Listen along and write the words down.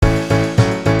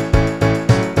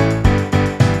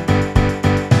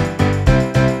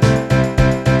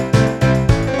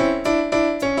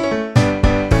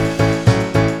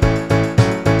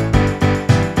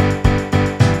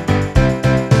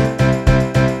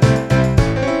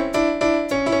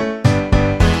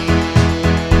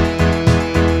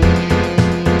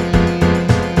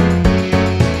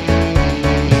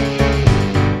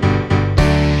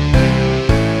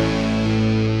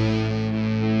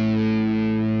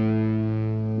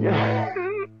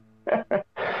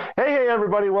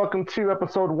everybody. Welcome to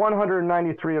episode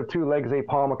 193 of Two Legs, a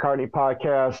Paul McCartney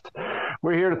podcast.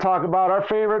 We're here to talk about our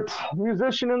favorite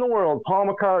musician in the world, Paul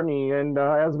McCartney, and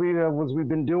as we've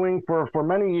been doing for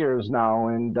many years now.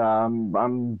 And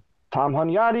I'm Tom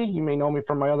Hunyadi. You may know me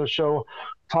from my other show,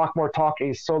 Talk More Talk,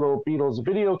 a solo Beatles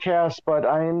video cast. But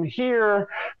I am here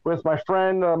with my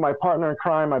friend, my partner in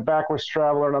crime, my backwards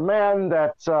traveler, and a man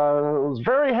that was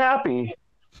very happy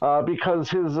because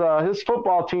his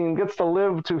football team gets to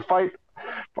live to fight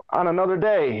on another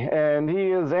day, and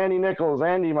he is Andy Nichols.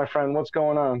 Andy, my friend, what's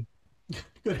going on?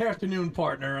 Good afternoon,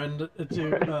 partner. And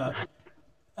to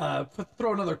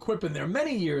throw another quip in there,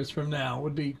 many years from now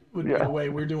would be the way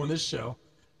we're doing this show,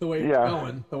 the way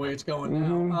it's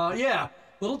going now. A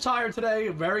little tired today.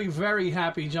 Very, very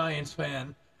happy Giants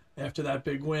fan after that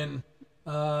big win,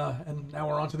 and now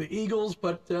we're on to the Eagles.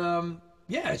 But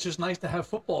it's just nice to have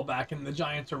football back, and the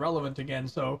Giants are relevant again.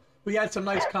 So we had some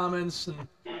nice comments and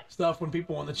stuff when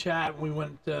people in the chat when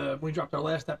we dropped our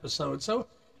last episode. So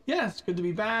yeah, it's good to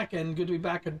be back, and good to be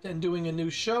back and doing a new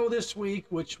show this week,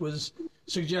 which was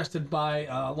suggested by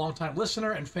a longtime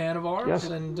listener and fan of ours. Yes.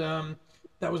 And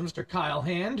that was Mr. Kyle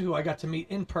Hand, who I got to meet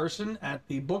in person at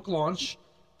the book launch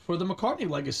for the McCartney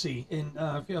Legacy in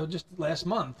just last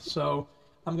month. So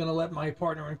I'm going to let my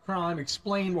partner in crime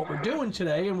explain what we're doing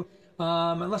today, and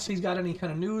unless he's got any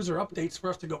kind of news or updates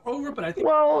for us to go over. But I think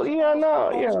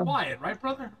it's quiet, right,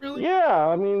 brother? Really? Yeah,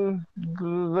 I mean,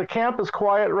 the camp is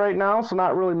quiet right now, so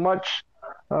not really much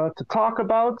to talk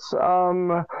about.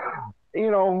 I've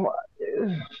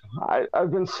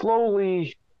been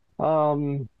slowly,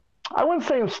 I wouldn't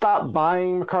say stop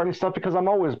buying McCartney stuff, because I'm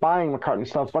always buying McCartney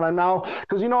stuff, but I'm now,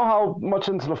 because you know how much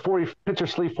into the 40 pitcher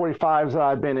sleeve 45s that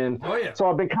I've been in. Oh yeah.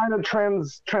 So I've been kind of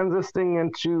transitioning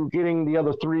into getting the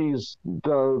other threes,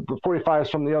 the 45s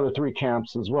from the other three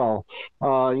camps as well.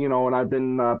 And I've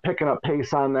been picking up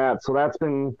pace on that. So that's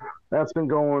been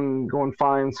going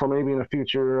fine. So maybe in a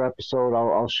future episode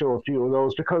I'll show a few of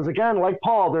those, because again, like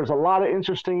Paul, there's a lot of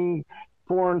interesting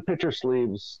foreign pitcher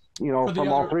sleeves, from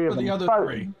all three of them. The other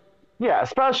three. Yeah,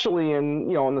 especially in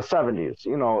the 70s.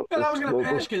 And I was going to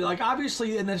ask you, like,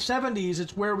 obviously in the 70s,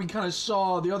 it's where we kind of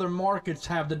saw the other markets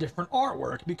have the different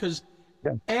artwork, because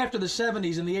after the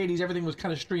 70s and the 80s, everything was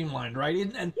kind of streamlined,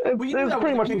 right? And we knew that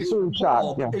pretty much the same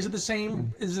shot. Yeah. Is it the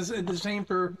same? Is this the same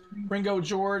for Ringo,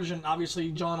 George, and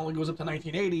obviously John only goes up to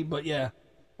 1980? But yeah.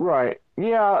 Right.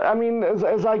 Yeah. I mean,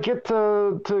 as I get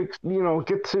to get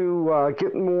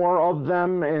more of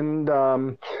them, and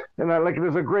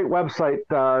there's a great website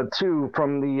too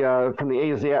from the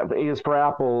A's for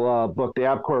Apple book, the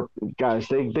AppCorp guys.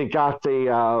 They got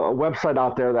a website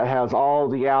out there that has all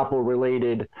the Apple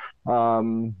related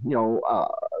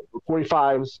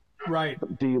 45s. Right.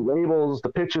 The labels, the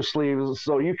picture sleeves,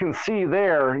 so you can see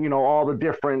there, all the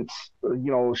different,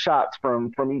 shots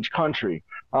from each country.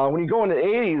 When you go into the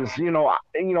 80s,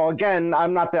 again,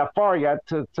 I'm not that far yet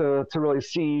to really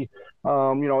see,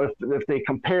 if they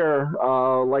compare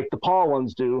like the Paul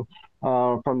ones do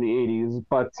from the 80s.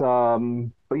 But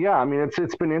yeah, I mean,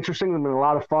 it's been interesting. It's been a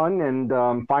lot of fun, and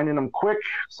finding them quick.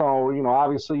 So,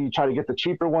 obviously you try to get the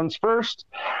cheaper ones first,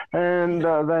 and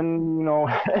then,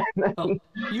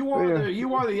 you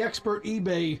are the expert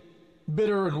eBay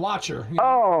bidder and watcher.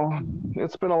 Oh,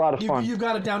 it's been a lot of fun. You've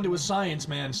got it down to a science,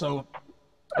 man. So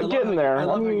I'm getting there. I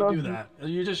love how you do that.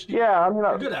 You're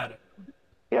good at it.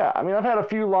 Yeah, I mean, I've had a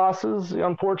few losses,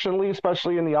 unfortunately,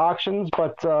 especially in the auctions,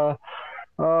 but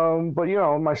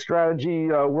my strategy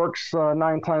works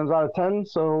 9 times out of 10,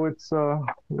 so it's gonna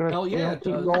keep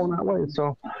going that way.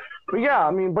 So, but yeah,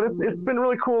 I mean, but it's been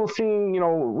really cool seeing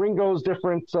Ringo's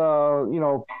different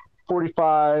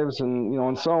 45s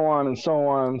and so on and so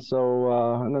on.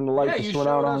 So and then the light just went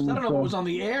out on. I don't know if it was on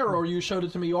the air or you showed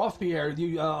it to me off the air.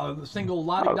 The single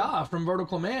La Di Da from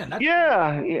Vertical Man.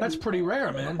 That's pretty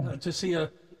rare, man, to see a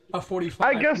 45.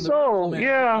 I guess so.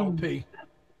 Yeah. LP.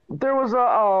 There was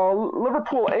a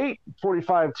Liverpool 8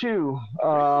 45 too.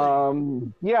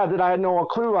 That I had no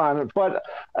clue on it, but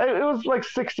it was like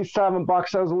 $67.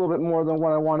 That was a little bit more than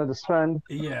what I wanted to spend.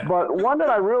 Yeah. But one that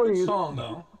I really good song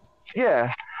though.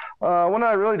 Yeah. One that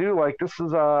I really do like. This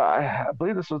is I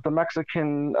believe this was the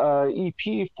Mexican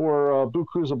EP for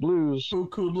Buku's Blues.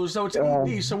 Buku Blues. So it's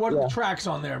EP. So what are the tracks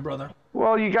on there, brother?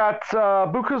 Well, you got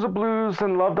Buku's Blues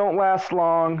and Love Don't Last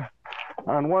Long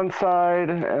on one side,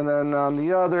 and then on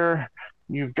the other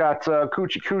you've got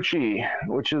Coochie Coochie,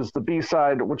 which is the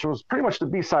B-side, which was pretty much the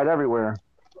B-side everywhere,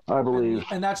 I believe.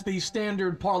 And that's the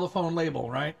standard Parlophone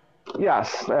label, right?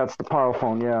 Yes, that's the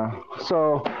Parlophone, yeah.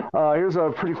 So here's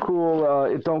a pretty cool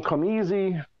It Don't Come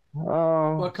Easy.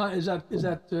 What kind is that? Is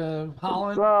that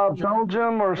Holland?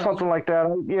 Belgium or something like that.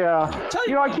 Yeah.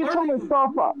 I keep telling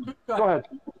myself. Go ahead.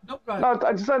 No, go ahead. No,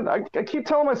 I just said I keep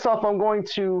telling myself I'm going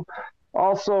to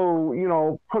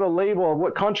also, put a label of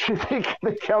what country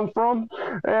they come from,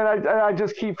 and I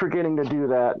just keep forgetting to do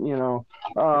that.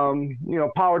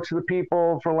 Power to the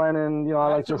People for Lennon. I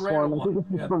like this one. I think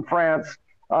this is from France.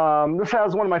 This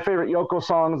has one of my favorite Yoko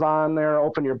songs on there.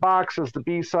 Open Your Box is the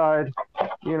B-side.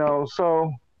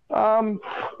 So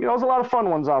there's a lot of fun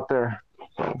ones out there.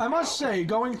 I must say,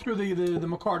 going through the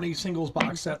McCartney singles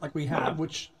box set like we have,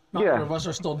 which none of us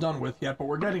are still done with yet, but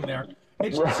we're getting there.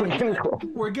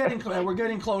 We're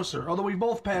getting closer. Although we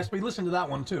both passed, we listened to that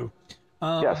one too.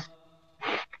 Yes.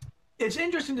 It's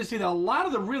interesting to see that a lot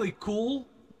of the really cool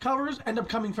covers end up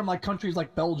coming from like countries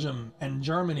like Belgium and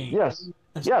Germany. Yes.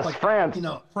 And yes, like France.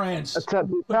 France. Except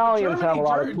the Italians have a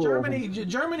lot of cool.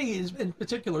 Germany is, in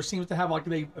particular, seems to have like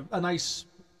a nice,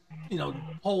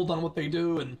 hold on what they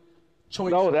do and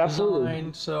choice of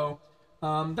design. So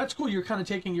that's cool. You're kind of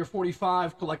taking your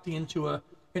 45 collecting into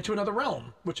another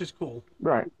realm, which is cool.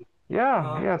 Right.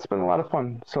 Yeah, it's been a lot of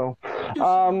fun. So,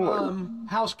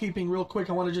 housekeeping real quick.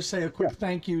 I want to just say a quick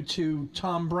thank you to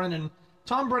Tom Brennan.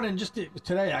 Tom Brennan just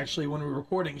today, actually, when we were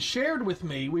recording, shared with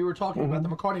me. We were talking about the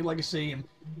McCartney legacy, and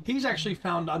he's actually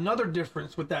found another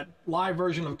difference with that live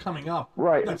version of Coming Up.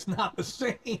 Right. That's not the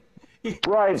same.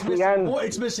 Right.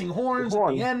 It's missing horns at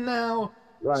the end now.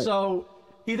 Right. So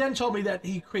he then told me that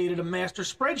he created a master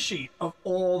spreadsheet of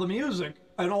all the music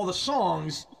and all the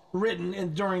songs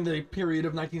written during the period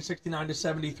of 1969 to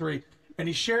 73, and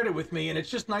he shared it with me, and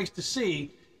it's just nice to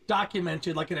see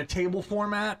documented like in a table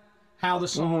format how the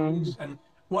songs and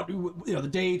what the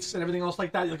dates and everything else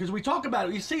like that, because we talk about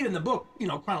it, you see it in the book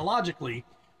chronologically.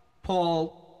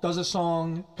 Paul does a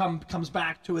song, comes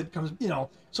back to it,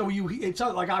 so it's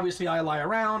like obviously I Lie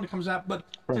Around, it comes out, but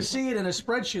to see it in a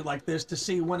spreadsheet like this, to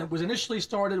see when it was initially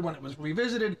started, when it was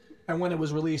revisited, and when it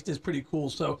was released is pretty cool.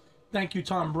 So thank you,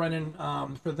 Tom Brennan,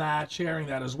 for that, sharing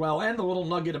that as well, and the little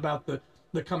nugget about the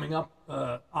Coming Up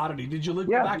oddity. Did you go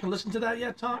back and listen to that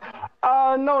yet, Tom?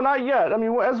 No, not yet. I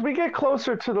mean, as we get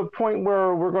closer to the point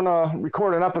where we're going to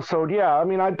record an episode, I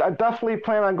mean, I definitely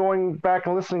plan on going back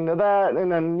and listening to that,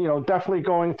 and then, definitely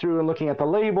going through and looking at the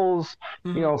labels,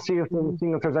 seeing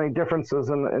if there's any differences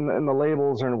in the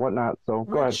labels or whatnot. So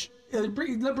go ahead. That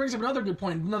brings up another good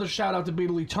point. Another shout out to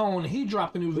Beatley Tone. He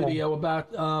dropped a new video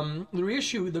about the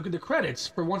reissue, the credits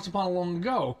for Once Upon a Long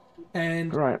Ago.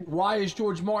 And why is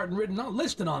George Martin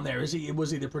listed on there? Was he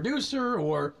the producer,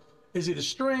 or is he the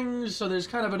strings? So there's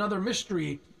kind of another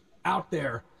mystery out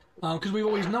there, because we've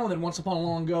always known that Once Upon a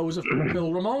Long Ago was a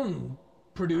Bill Ramone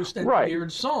produced and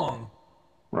weird song.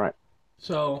 Right.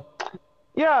 So.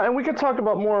 Yeah, and we can talk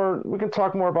more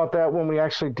about that when we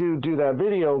actually do that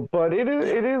video. But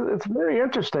it's very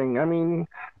interesting.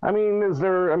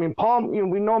 Paul,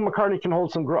 we know McCartney can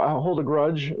hold a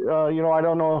grudge. I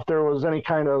don't know if there was any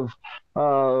kind of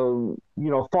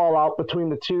fallout between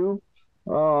the two.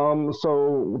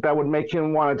 So that would make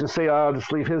him want to just say,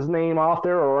 just leave his name off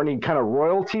there, or any kind of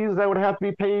royalties that would have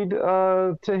to be paid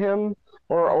to him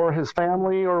or his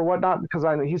family or whatnot, because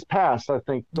he's passed. I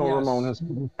think Bill Ramone has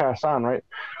passed on, right?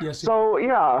 Yes. So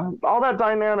all that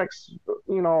dynamics,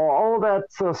 all of that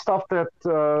stuff that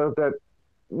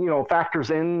factors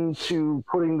into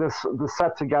putting the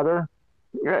set together.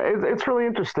 It's really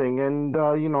interesting, and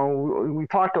we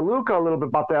talked to Luca a little bit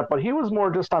about that, but he was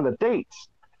more just on the dates.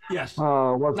 Yes,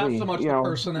 not so much the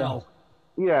personnel.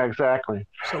 Yeah, exactly.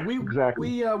 So we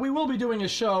will be doing a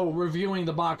show reviewing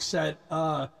the box set,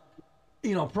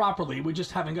 properly. We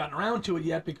just haven't gotten around to it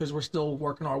yet because we're still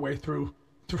working our way through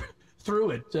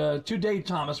it. To date,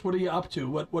 Thomas, what are you up to?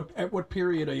 What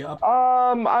period are you up to?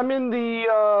 I'm in the.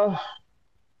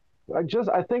 I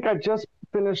think I just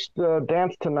finished the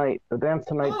Dance Tonight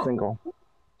single.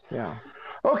 Yeah.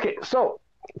 Okay, so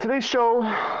today's show,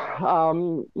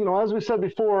 as we said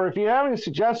before, if you have any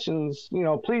suggestions,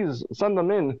 please send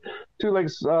them in.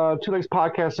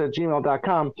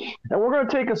 twolegspodcast@gmail.com. And we're going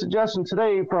to take a suggestion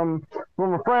today from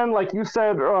a friend, like you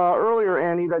said earlier,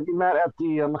 Andy, that you met at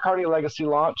the McCartney Legacy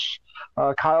launch,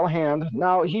 Kyle Hand.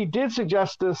 Now, he did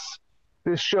suggest this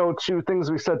show to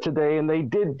things we said today, and they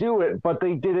did do it, but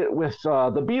they did it with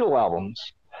the Beatle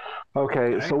albums.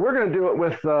 Okay, so we're going to do it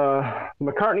with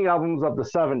McCartney albums of the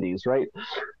 70s, right?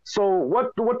 So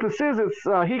what this is,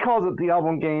 he calls it the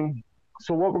album game.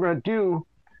 So what we're going to do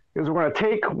is we're going to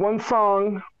take one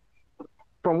song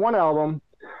from one album,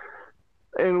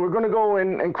 and we're going to go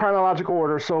in chronological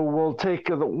order. So we'll take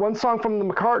the one song from the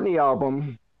McCartney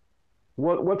album.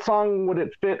 What song would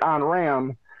it fit on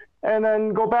Ram? And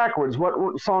then go backwards.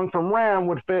 What song from Ram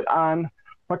would fit on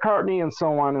McCartney, and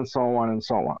so on and so on and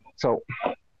so on. So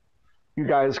you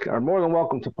guys are more than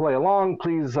welcome to play along.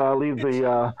 Please leave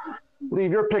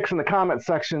your picks in the comment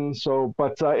section.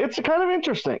 But it's kind of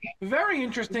interesting. Very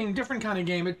interesting, different kind of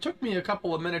game. It took me a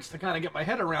couple of minutes to kind of get my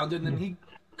head around it, and then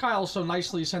Kyle so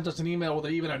nicely sent us an email with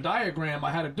even a diagram.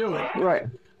 I had to do it. Right.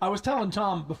 I was telling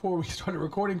Tom before we started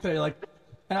recording today, like,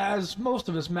 as most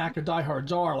of us Macca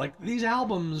diehards are, like, these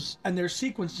albums and their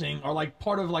sequencing are like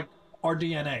part of like our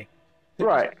DNA. They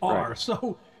right. Are. Right.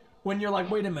 So when you're like,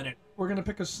 wait a minute, we're gonna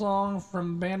pick a song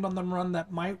from Band on the Run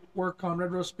that might work on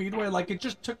Red Rose Speedway, like, it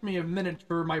just took me a minute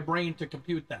for my brain to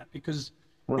compute that, because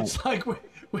it's like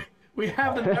we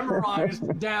have them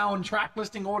memorized down, track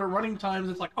listing order, running times.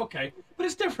 It's like, okay, but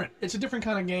it's different. It's a different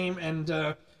kind of game, and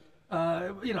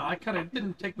I kind of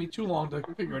didn't take me too long to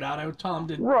figure it out. I know Tom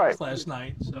did last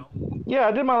night, so. Yeah,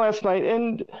 I did my last night,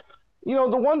 and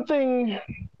the one thing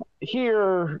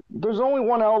here, there's only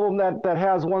one album that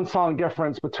has one song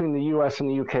difference between the U.S. and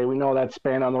the U.K. We know that's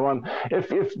Band on the Run.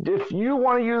 If you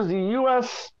want to use the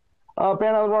U.S.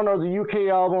 Band on the Run or the UK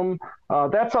album,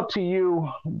 that's up to you,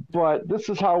 but this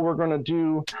is how we're going to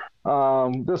do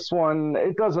this one.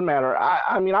 It doesn't matter.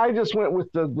 I mean, I just went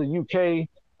with the UK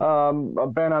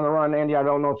Band on the Run. Andy, I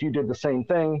don't know if you did the same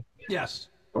thing. Yes.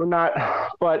 Or not,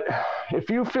 but if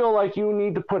you feel like you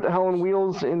need to put Helen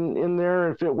Wheels in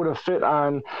there, if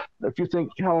you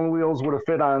think Helen Wheels would have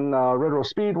fit on Red Rose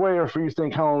Speedway, or if you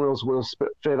think Helen Wheels would have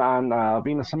fit on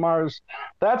Venus and Mars,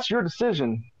 that's your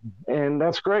decision, and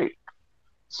that's great.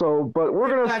 So, but we're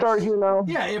going to start here now.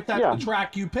 Yeah, if that's the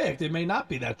track you picked, it may not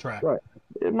be that track. Right.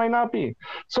 It may not be.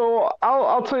 So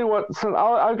I'll tell you what. So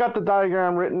I've got the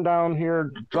diagram written down here,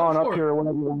 drawn up here,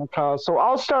 whenever you want to call. So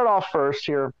I'll start off first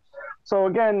here. So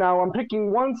again, now I'm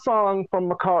picking one song from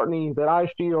McCartney that I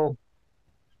feel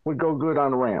would go good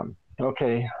on Ram.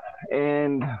 Okay,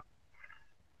 and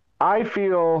I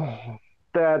feel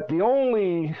that the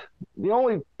only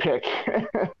pick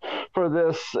for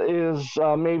this is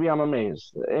Maybe I'm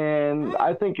Amazed, and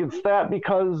I think it's that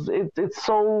because it's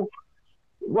so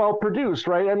well produced,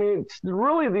 right? I mean, it's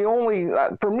really the only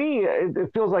for me.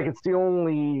 It feels like it's the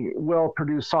only well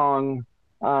produced song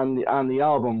on the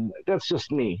album. That's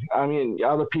just me. I mean,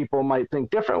 other people might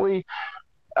think differently.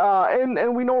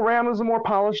 And we know Ram is a more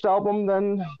polished album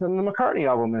than the McCartney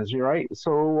album is, right?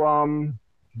 So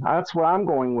that's what I'm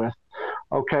going with.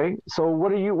 Okay, so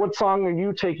what song are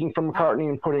you taking from McCartney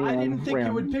and putting on Ram? I didn't think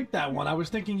you would pick that one. I was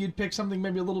thinking you'd pick something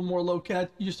maybe a little more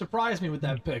low-cat. You surprised me with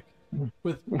that pick.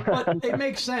 But it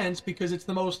makes sense because it's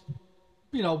the most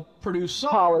produced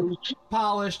song,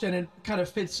 polished, and it kind of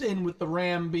fits in with the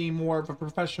Ram being more of a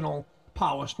professional,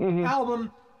 polished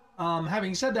album.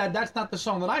 Having said that, that's not the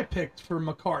song that I picked for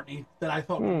McCartney that I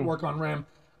thought would work on Ram.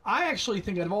 I actually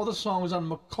think out of all the songs on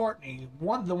McCartney,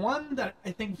 the one that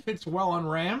I think fits well on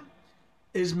Ram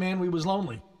is Man We Was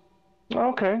Lonely.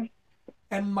 Okay.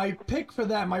 And my pick for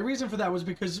that, my reason for that was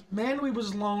because Man We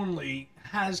Was Lonely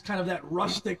has kind of that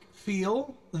rustic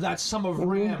feel that some of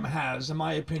Ram has, in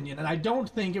my opinion. And I don't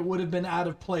think it would have been out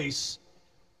of place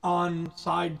on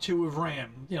side 2 of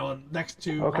Ram, next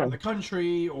to Heart of the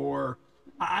Country, or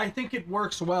I think it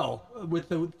works well with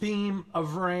the theme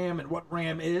of Ram and what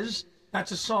Ram is.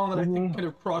 That's a song that I think could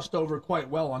have crossed over quite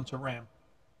well onto Ram.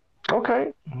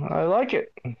 Okay, I like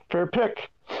it. Fair pick.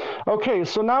 Okay,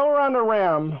 so now we're on to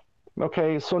Ram.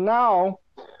 Okay, so now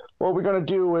what we're going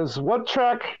to do is, what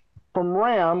track from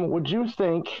Ram would you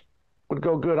think would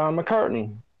go good on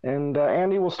McCartney? And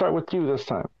Andy, we'll start with you this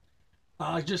time.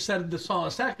 I just said the song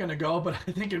a second ago, but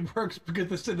I think it works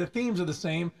because the themes are the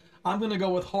same. I'm going to go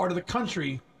with Heart of the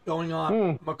Country going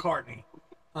on McCartney.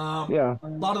 A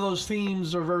lot of those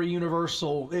themes are very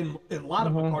universal in a lot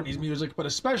of McCartney's music, but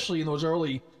especially in those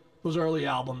early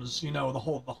albums, the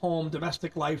home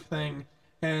domestic life thing.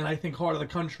 And I think Heart of the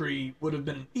Country would have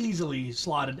been easily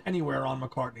slotted anywhere on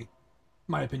McCartney, in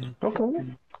my opinion. Okay.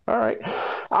 All right.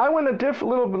 I went a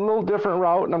little different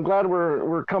route, and I'm glad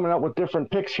we're coming up with different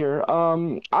picks here.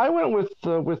 I went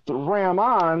with Ram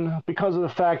On because of the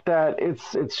fact that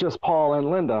it's just Paul and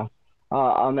Linda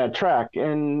on that track,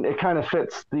 and it kind of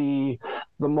fits the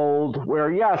mold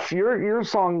where, yes, your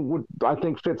song would, I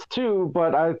think, fits too,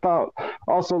 but I thought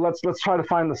also let's try to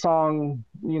find the song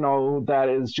that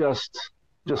is just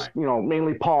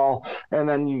mainly Paul, and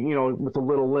then with the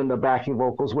little Linda backing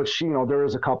vocals, which there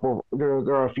is a couple, there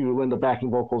are a few Linda backing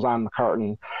vocals on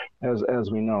McCartney,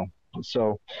 as we know.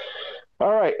 So,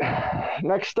 all right,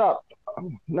 next up,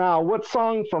 now what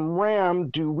song from Ram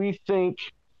do we think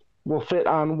will fit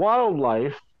on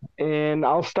Wildlife? And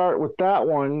I'll start with that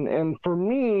one. And for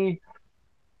me,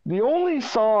 the only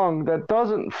song that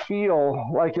doesn't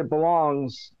feel like it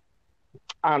belongs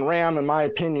on Ram, in my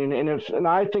opinion, and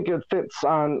I think it fits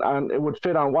on it would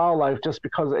fit on Wildlife just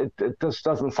because it just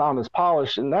doesn't sound as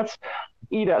polished, and that's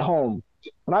Eat at Home.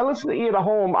 When I listen to Eat at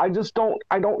Home, I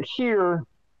don't hear,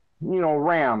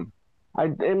 Ram. I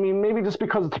mean, maybe just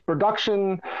because it's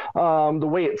production, the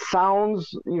way it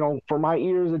sounds, for my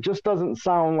ears, it just doesn't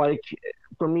sound like,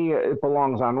 for me, it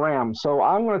belongs on Ram. So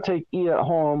I'm going to take Eat at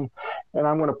Home, and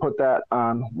I'm going to put that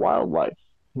on Wildlife.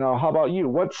 Now, how about you?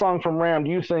 What song from Ram do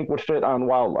you think would fit on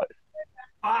Wildlife?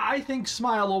 I think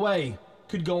Smile Away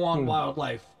could go on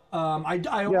Wildlife.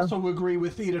 I also agree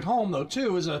with Eat at Home, though,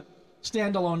 too, as a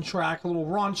standalone track, a little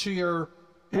raunchier,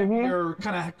 heavier,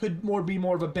 kind of could be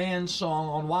more of a band song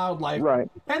on Wildlife. Right.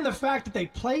 And the fact that they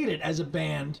played it as a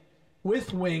band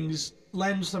with Wings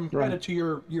lends some credit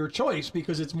to your choice,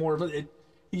 because it's more of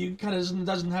you kind of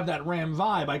doesn't have that Ram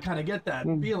vibe. I kind of get that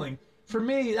feeling. For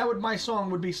me, my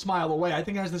song would be Smile Away. I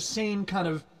think it has the same kind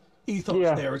of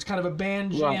ethos there. It's kind of a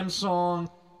band jam song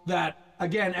that,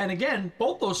 again,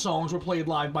 both those songs were played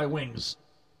live by Wings.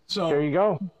 So there you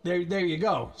go. There you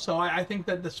go. So I think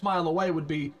that the Smile Away would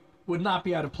not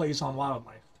be out of place on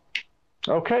Wildlife.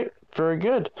 Okay, very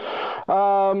good.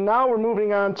 Now we're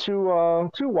moving on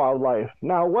to Wildlife.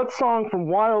 Now, what song from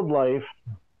Wildlife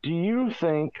do you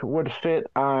think would fit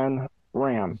on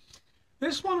Ram?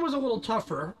 This one was a little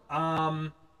tougher.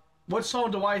 What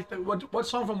song what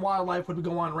song from Wildlife would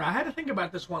go on Ram? I had to think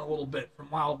about this one a little bit from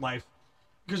Wildlife,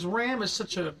 because Ram is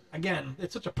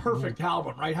it's such a perfect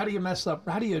album, right? How do you mess up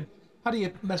Ram?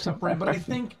 But I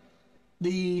think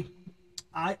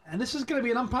and this is going to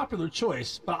be an unpopular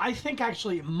choice, but I think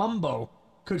actually Mumbo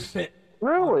could fit.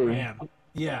 Really? On Ram.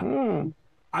 Yeah.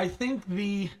 I think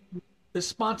the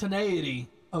spontaneity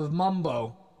of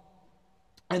Mumbo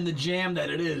and the jam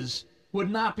that it is would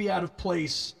not be out of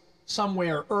place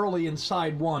somewhere early in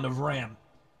side one of Ram.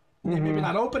 Maybe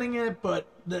not opening it, but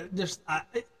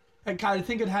I kind of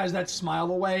think it has that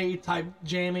Smile Away type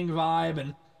jamming vibe.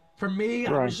 And for me,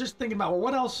 I was just thinking about, well,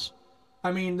 what else?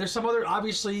 I mean, there's some other,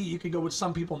 obviously you could go with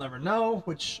Some People Never Know,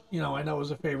 which, I know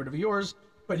is a favorite of yours,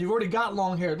 but you've already got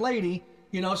Long Haired Lady,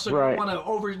 so you don't want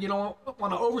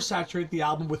to oversaturate the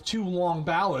album with two long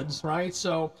ballads, right?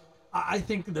 So I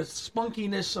think the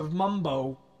spunkiness of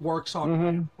Mumbo works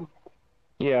on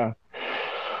Yeah.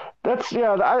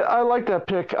 I like that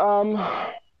pick.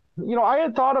 I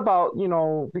had thought about,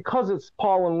 because it's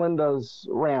Paul and Linda's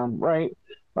Ram, right?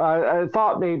 I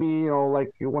thought maybe,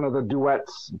 like one of the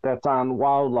duets that's on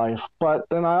Wildlife. But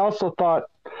then I also thought,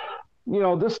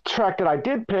 this track that I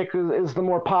did pick is the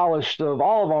more polished of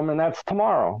all of them, and that's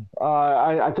Tomorrow.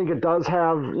 I think it does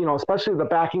have, especially the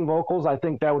backing vocals, I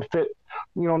think that would fit,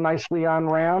 nicely on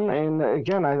Ram. And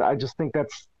again, I just think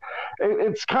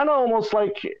it's kind of almost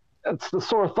like it's the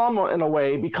sore thumb in a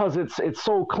way, because it's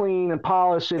so clean and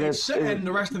polished, and and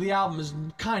the rest of the album is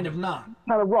kind of not.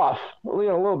 Kind of rough, a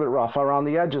little bit rough around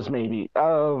the edges maybe,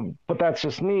 but that's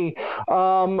just me.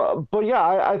 But yeah,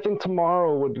 I think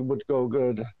Tomorrow would go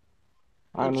good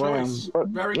on choice.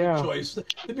 Ram. Very good choice.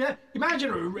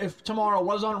 Imagine if Tomorrow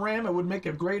was on Ram, it would make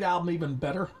a great album even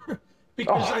better.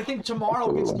 Because I think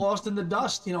Tomorrow gets lost in the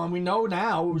dust, and we know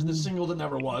now it was the single that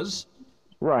never was.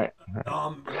 Right.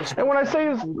 And when I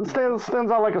say it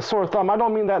stands out like a sore thumb, I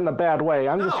don't mean that in a bad way.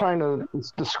 I'm just trying to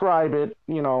describe it,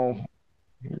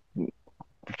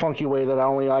 funky way that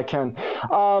only I can.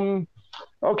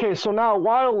 Okay, so now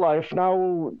Wildlife. Now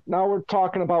we're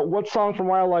talking about what song from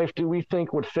Wildlife do we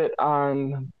think would fit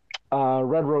on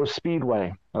Red Rose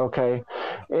Speedway? Okay,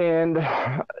 and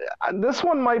this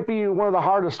one might be one of the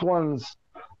hardest ones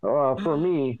for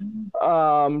me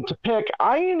to pick.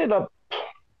 I ended up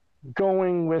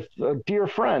going with a Dear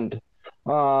Friend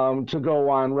to go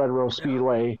on Red Rose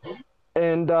Speedway.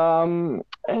 And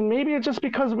maybe it's just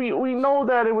because we know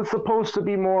that it was supposed to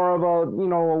be more of a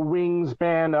Wings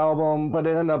band album, but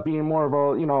it ended up being more of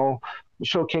a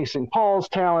showcasing Paul's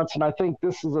talents, and I think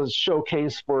this is a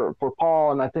showcase for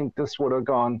Paul, and I think this would have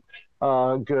gone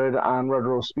good on Red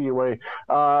Rose Speedway.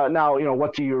 Now,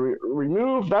 what do you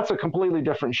remove? That's a completely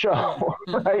different show,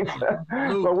 right?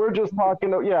 But we're just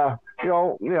talking,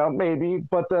 maybe,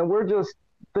 but then we're just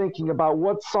thinking about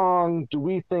what song do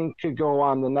we think could go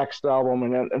on the next album,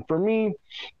 and for me,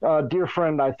 Dear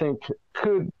Friend, I think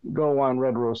could go on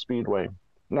Red Rose Speedway.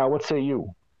 Now, what say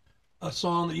you? A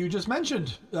song that you just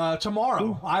mentioned,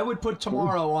 Tomorrow. I would put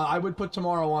Tomorrow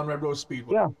on Red Rose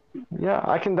Speedway. Yeah,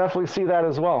 I can definitely see that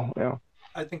as well. Yeah,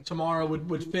 I think Tomorrow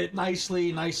would fit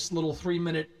nicely. Nice little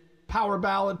 3-minute power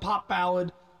ballad, pop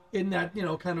ballad, in that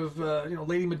kind of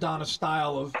Lady Madonna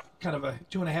style of kind of a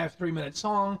 2.5, 3-minute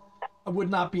song. It would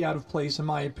not be out of place, in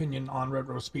my opinion, on Red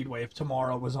Rose Speedway if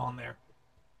Tomorrow was on there.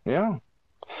 Yeah.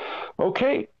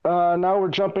 Okay, now we're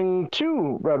jumping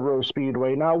to Red Rose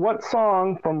Speedway. Now, what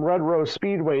song from Red Rose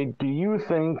Speedway do you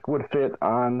think would fit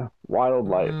on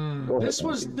Wildlife? This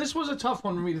was a tough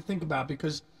one for me to think about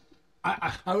because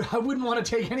I wouldn't want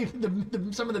to take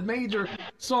some of the major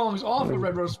songs off of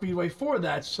Red Rose Speedway for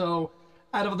that. So,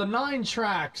 out of the 9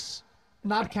 tracks,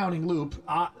 not counting Loop,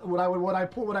 what I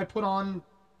put on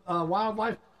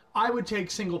Wildlife, I would take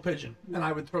Single Pigeon, and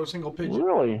I would throw Single Pigeon.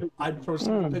 Really? I'd throw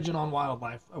Single Pigeon on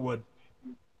Wildlife. I would.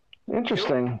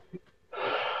 Interesting.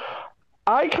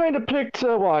 I kind of picked.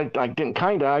 Well, I didn't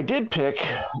kind of. I did pick.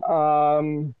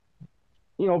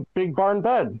 Big Barn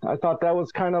Bed. I thought that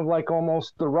was kind of like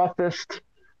almost the roughest,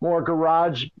 more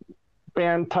garage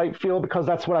band type feel, because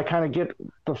that's what I kind of get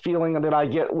the feeling that I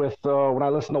get with when I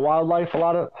listen to Wildlife. A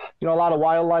lot of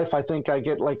Wildlife. I think I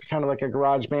get like kind of like a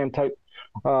garage band type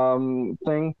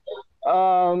thing.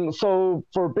 So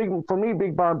for me,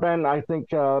 Big Barn Bed, I think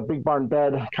Big Barn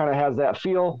Bed kind of has that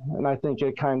feel, and I think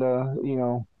it kind of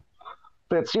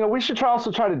fits. We should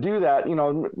also try to do that.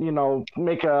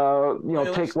 Make a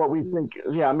playlist. Take what we think.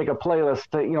 Yeah, make a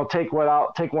playlist. Take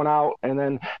one out, and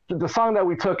then the song that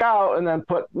we took out, and then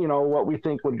put what we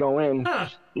think would go in. Huh.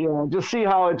 Just see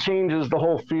how it changes the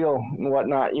whole feel and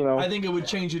whatnot. I think it would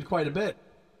change it quite a bit.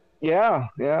 Yeah.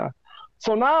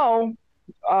 So now,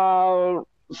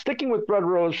 sticking with Red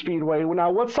Rose Speedway. Now,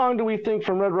 what song do we think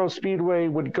from Red Rose Speedway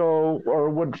would go or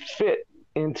would fit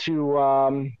into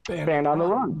Band on the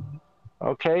Run?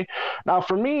 Okay. Now,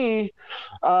 for me,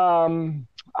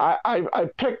 I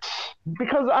picked,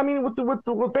 because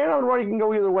with Band on the Run, you can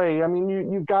go either way.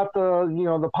 You've got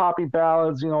the poppy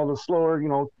ballads, the slower,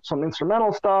 some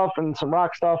instrumental stuff and some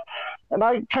rock stuff, and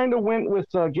I kind of went with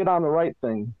Get on the Right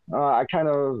Thing. I kind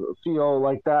of feel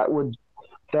like that would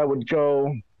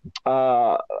go.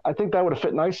 I think that would have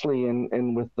fit nicely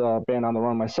in with Band on the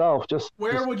Run myself.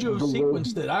 Where would you have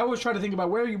sequenced it? I always try to think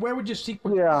about where would you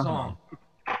sequence the song.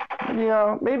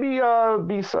 Yeah, maybe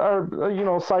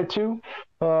side 2.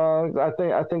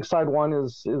 I think side 1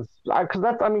 is because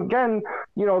that's again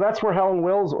that's where Helen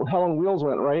Wheels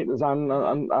went, right? Is on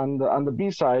the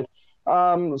B side.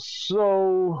 So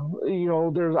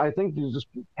there's just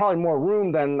probably more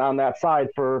room than on that side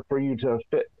for you to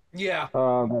fit. Yeah.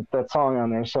 That song on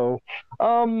there. So,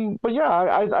 but yeah,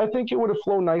 I think it would have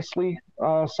flowed nicely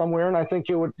somewhere, and I think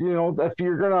it would, if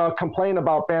you're gonna complain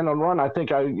about Band on Run, I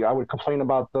think I would complain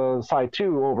about the side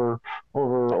 2 over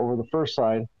the first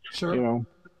side. Sure.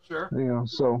 Sure.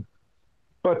 So,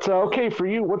 but okay, for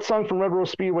you, what song from Red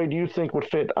Rose Speedway do you think would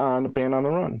fit on Band on the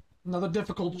Run? Another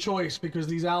difficult choice, because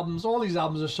all these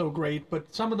albums are so great,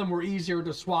 but some of them were easier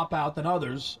to swap out than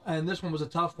others, and this one was a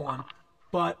tough one.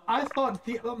 But I thought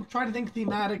I'm trying to think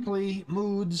thematically,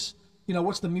 moods.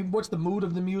 What's the mood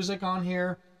of the music on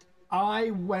here?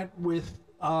 I went with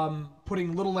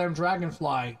putting Little Lamb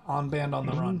Dragonfly on Band on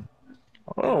the Run.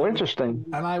 Oh, interesting.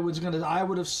 And I would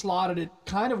have slotted it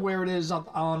kind of where it is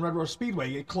on Red Rose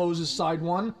Speedway. It closes side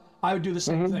 1. I would do the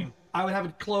same thing. I would have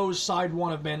it close side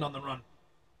 1 of Band on the Run.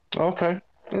 Okay.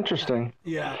 Interesting.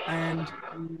 Yeah, and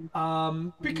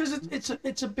because it's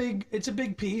a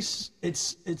big piece.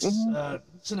 It's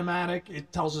cinematic.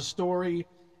 It tells a story.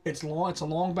 It's long. It's a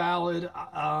long ballad.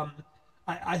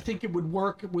 I think it would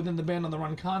work within the Band on the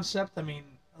Run concept. I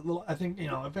think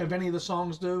if any of the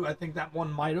songs do, I think that one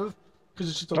might have, because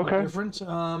it's just a little different.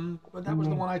 But that was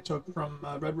the one I took from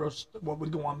Red Rose. What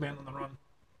would go on Band on the Run?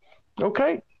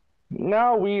 Okay.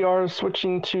 Now we are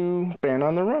switching to Band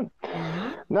on the Run.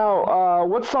 Now,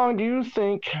 what song do you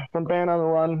think from Band on the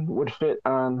Run would fit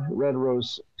on Red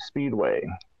Rose Speedway?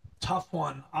 Tough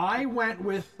one. I went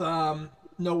with No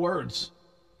Words.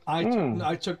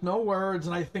 I took No Words,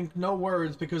 and I think No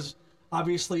Words because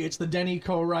obviously it's the Denny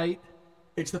co-write.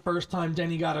 It's the first time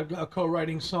Denny got a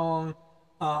co-writing song,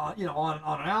 on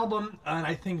an album, and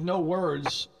I think No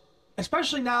Words,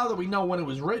 especially now that we know when it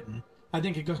was written. I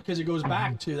think because it goes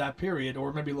back to that period,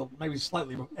 or maybe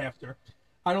slightly after.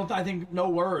 I think No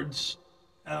Words,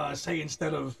 say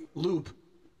instead of Loop,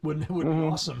 would be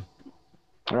awesome.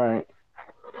 Right.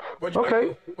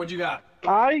 What'd you got?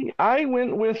 I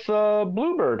went with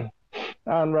Bluebird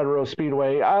on Red Rose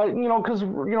Speedway. Because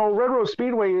Red Rose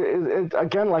Speedway is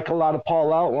again like a lot of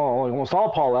almost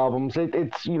all Paul albums.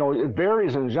 It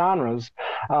varies in genres,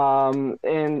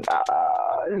 and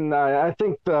I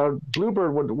think the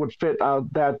Bluebird would fit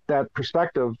that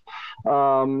perspective,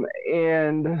 and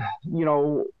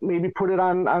maybe put it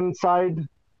on side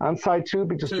 2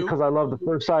 because I love the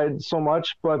first side so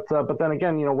much. But then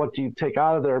again, what do you take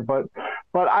out of there? But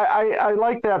I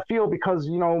like that feel because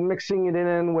mixing it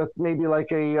in with maybe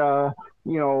like a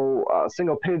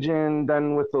single pigeon,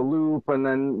 then with the loop, and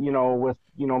then with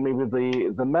maybe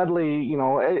the medley.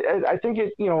 I think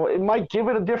it might give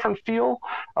it a different feel,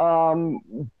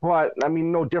 but I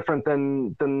mean no different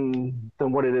than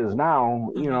what it is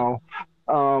now.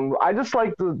 I just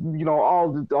like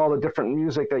all the different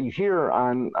music that you hear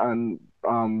on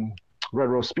Red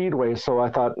Rose Speedway, so I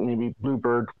thought maybe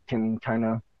Bluebird can kind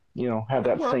of have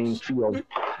that same feel.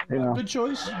 Good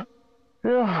choice.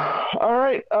 Yeah. All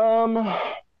right.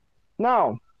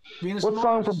 Now, what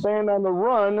song from Band on the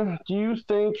Run do you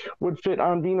think would fit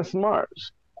on Venus and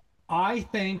Mars? I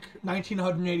think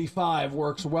 1985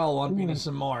 works well on Venus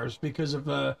and Mars because of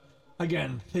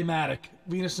again, thematic.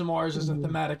 Venus and Mars is a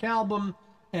thematic album,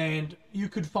 and you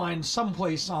could find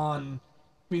someplace on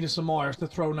Venus and Mars to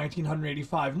throw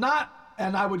 1985.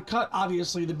 And I would cut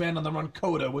obviously the Band on the Run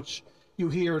coda, which you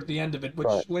hear at the end of it,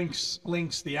 which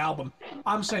links the album.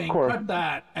 I'm saying cut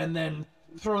that and then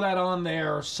throw that on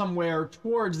there somewhere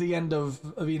towards the end of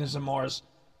Venus and Mars.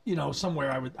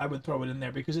 Somewhere I would throw it in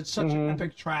there because it's such an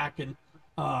epic track, and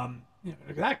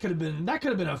that could have been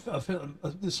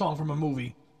a song from a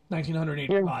movie,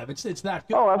 1985. Yeah. It's that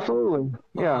good. Oh, absolutely.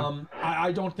 Yeah.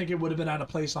 I don't think it would have been out of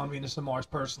place on Venus and Mars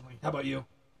personally. How about you?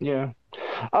 Yeah.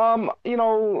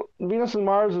 Venus and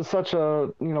Mars is such a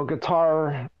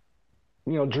guitar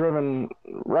driven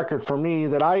record for me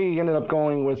that I ended up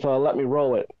going with Let Me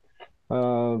Roll It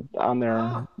on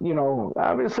there.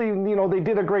 Obviously, they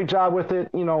did a great job with it,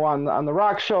 on the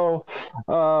rock show.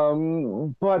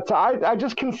 But I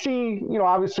just can see,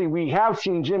 obviously we have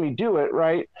seen Jimmy do it,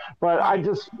 right? But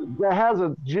that has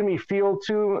a Jimmy feel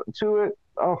to it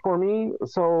for me.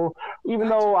 So even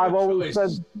though I've always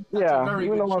said,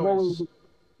 even though I've always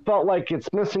felt like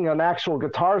it's missing an actual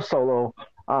guitar solo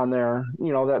on there,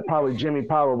 that probably Jimmy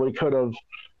probably could have,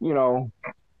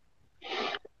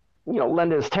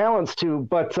 lend his talents to,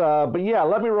 but yeah,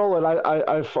 Let Me Roll It.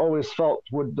 I've always felt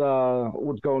would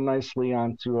go nicely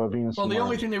onto Venus. Well, the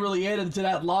only thing they really added to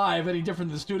that live, any different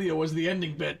than the studio, was the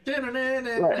ending bit. That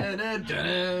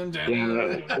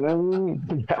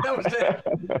was it.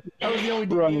 That was the only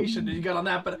deviation that you got on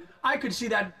that. But I could see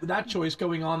that choice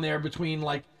going on there between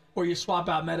or you swap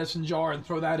out Medicine Jar and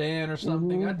throw that in or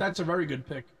something. That's a very good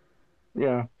pick.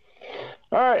 Yeah.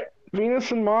 All right.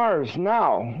 Venus and Mars.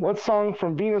 Now, what song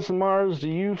from Venus and Mars do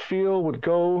you feel would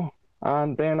go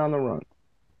on Band on the Run?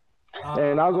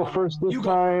 And I'll go first this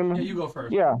time. Yeah, you go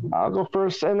first. Yeah, I'll go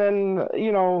first. And then,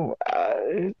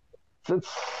 when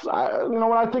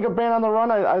I think of Band on the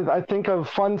Run, I think of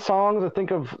fun songs. I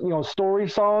think of, story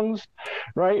songs,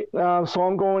 right? So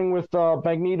I'm going with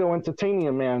Magneto and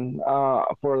Titanium Man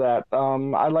for that.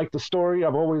 I like the story.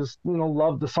 I've always,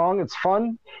 loved the song. It's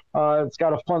fun. It's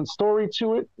got a fun story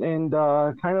to it, and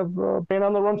kind of Band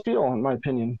on the Run feel, in my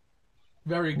opinion.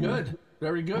 Very good.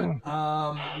 Very good.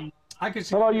 I could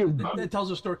see. How about you? It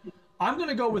tells a story. I'm going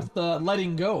to go with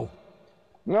Letting Go.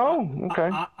 No, okay.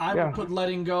 I would put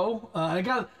Letting Go. I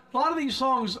got a lot of these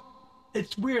songs.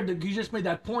 It's weird that you just made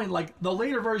that point. Like the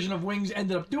later version of Wings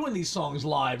ended up doing these songs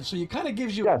live, so it kind of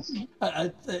gives you,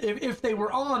 if they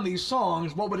were on these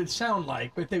songs, what would it sound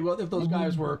like? If those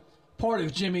guys were part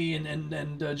of Jimmy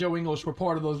and Joe English were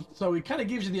part of those, so it kind of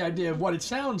gives you the idea of what it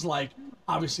sounds like,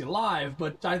 obviously live.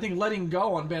 But I think Letting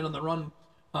Go on Band on the Run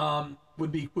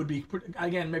would be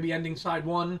again maybe ending side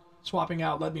one. Swapping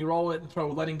out Let Me Roll It and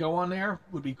throw Letting Go on there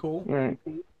would be cool. Right.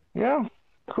 Yeah,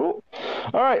 cool.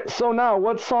 All right, so now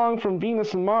what song from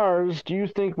Venus and Mars do you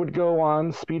think would go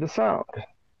on Speed of Sound?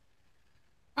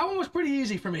 That one was pretty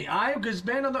easy for me. Because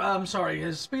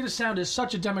Speed of Sound is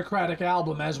such a democratic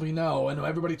album, as we know, and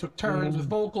everybody took turns with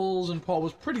vocals, and Paul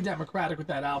was pretty democratic with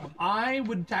that album. I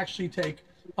would actually take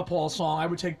a Paul song. I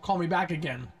would take Call Me Back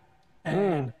Again.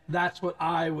 And that's what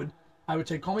I would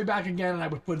take Call Me Back Again, and I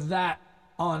would put that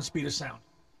on Speed of Sound.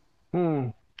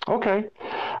 Okay.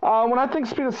 When I think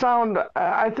Speed of Sound,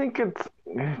 I think it's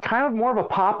kind of more of a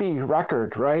poppy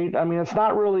record, right? I mean, it's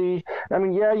not really. I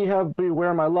mean, yeah, you have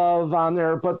Beware My Love on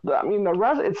there, but I mean, the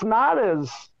rest, it's not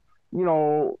as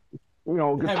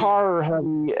guitar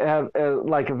heavy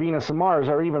like a Venus and Mars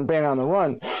or even Band on the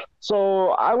Run. So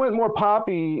I went more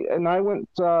poppy, and I went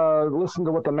listen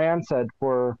to what the man said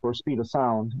for Speed of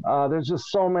Sound. There's just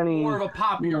so many more of a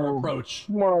poppier approach,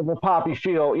 more of a poppy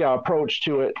feel, approach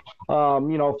to it.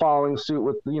 Following suit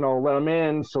with Let 'Em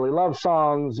In, Silly Love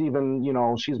Songs, even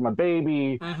She's My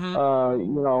Baby.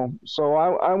 So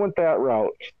I went that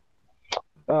route.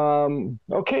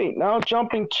 Okay, now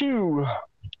jumping to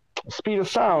Speed of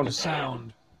Sound. Speed of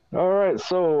Sound. All right,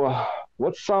 so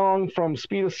what song from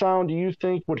Speed of Sound do you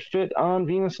think would fit on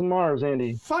Venus and Mars,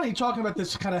 Andy? Funny talking about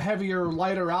this kind of heavier,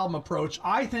 lighter album approach.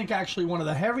 I think actually one of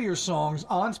the heavier songs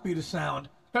on Speed of Sound,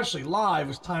 especially live,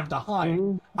 was Time to Hide.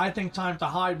 I think Time to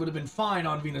Hide would have been fine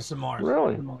on Venus and Mars.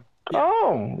 Really? Yeah.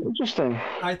 Oh, interesting.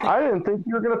 I didn't think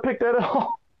you were going to pick that at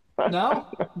all. No?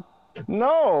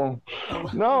 No.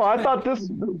 I thought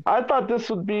this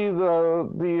would be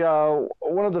the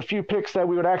one of the few picks that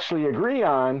we would actually agree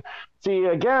on. See,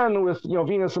 again, with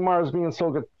Venus and Mars being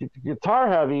so guitar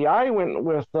heavy, I went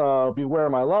with Beware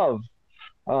My Love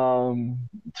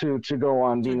to go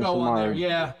on Venus and Mars. There,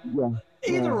 yeah.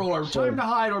 Either or, Time to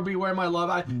Hide or Beware My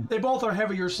Love. They both are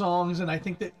heavier songs, and I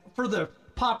think that for the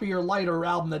poppier, lighter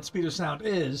album that Speed of Sound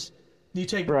is, you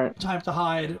take Time to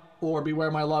Hide or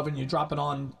Beware My Love and you drop it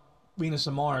on Venus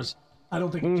and Mars. I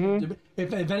don't think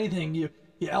if anything, you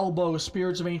elbow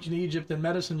Spirits of Ancient Egypt and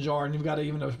Medicine Jar, and you've got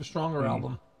even a stronger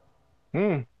album.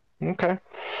 Okay.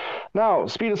 Now,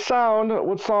 Speed of Sound,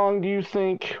 what song do you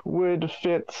think would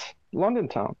fit London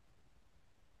Town?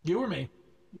 You or me?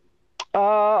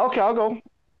 Okay, I'll go.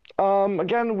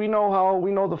 Again, we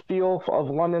know the feel of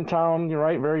London Town. You're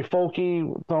right, very folky,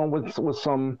 with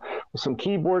some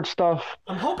keyboard stuff.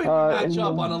 I'm hoping we match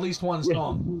up on at least one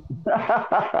song.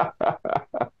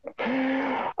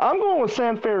 I'm going with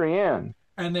San Feri Ann.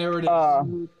 And there it is.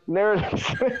 There it is.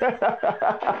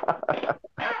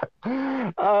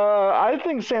 I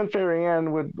think San Feri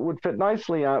Ann would fit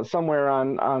nicely somewhere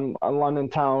on London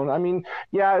Town. I mean,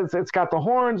 yeah, it's got the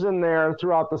horns in there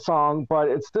throughout the song, but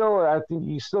it's still, I think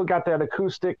you still got that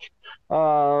acoustic,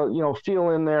 feel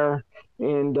in there,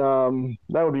 and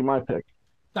that would be my pick.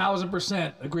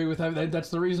 1000% agree with that. That's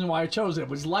the reason why I chose it. It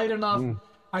was light enough.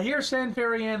 I hear San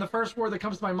Feri Ann. The first word that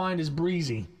comes to my mind is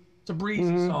breezy. It's a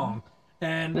breezy song,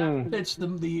 and that fits the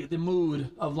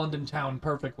mood of London Town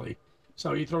perfectly.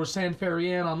 So you throw San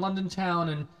Feri Ann on London Town,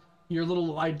 and your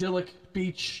little idyllic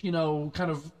beach, kind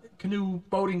of canoe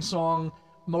boating song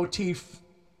motif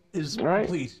is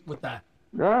complete with that.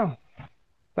 Yeah,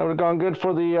 that would have gone good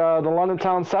for the London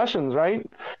Town sessions, right?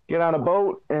 Get on a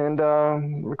boat and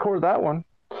record that one.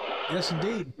 Yes,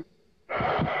 indeed.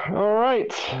 All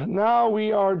right, now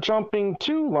we are jumping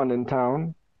to London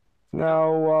Town.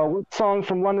 Now, what song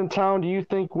from London Town do you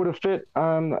think would have fit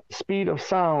on Speed of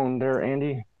Sound there,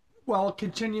 Andy? Well,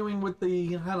 continuing with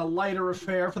the kind of lighter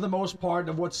affair for the most part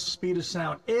of what Speed of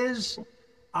Sound is,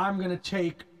 I'm going to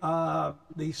take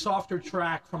the softer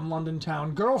track from London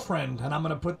Town, Girlfriend, and I'm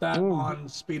going to put that on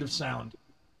Speed of Sound.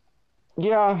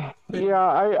 Yeah,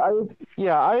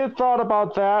 I had thought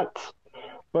about that,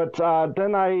 but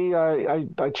then I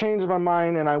changed my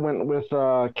mind and I went with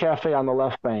Cafe on the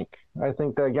Left Bank. I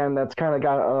think that, again, that's kind of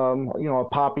got a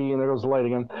poppy, and there goes the light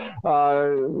again.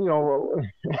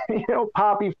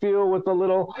 Poppy feel with a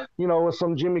little, with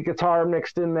some Jimmy guitar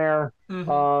mixed in there.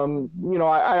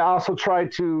 I also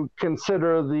tried to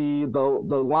consider the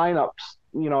lineups,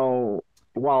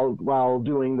 while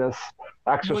doing this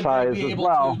exercise as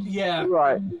well. Yeah.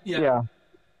 Right. Yeah.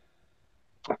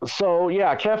 So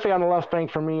yeah, Cafe on the Left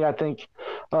Bank for me, I think,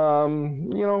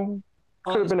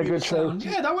 could have been a good choice.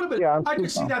 Yeah, that would have been. Yeah, I could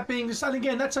see that being. And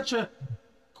again, that's such a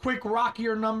quick,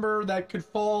 rockier number that could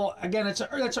fall. Again, that's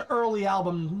an early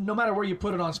album. No matter where you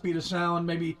put it on Speed of Sound,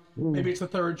 maybe it's the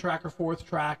third track or fourth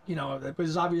track.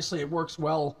 Because obviously it works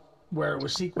well where it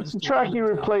was sequenced. It's the track you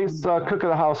replaced Cook of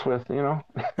the House with.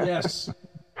 Yes,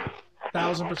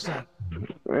 1000%.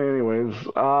 Anyways,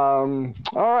 all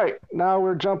right. Now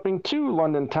we're jumping to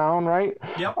London Town, right?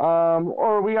 Yep.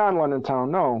 Or are we on London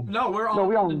Town? No. No, we're on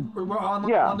London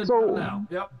Town now.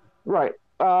 Yep. Right.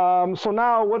 So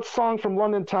now, what song from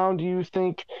London Town do you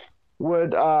think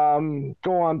would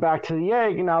go on Back to the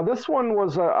Egg? Now, this one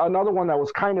was another one that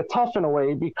was kind of tough in a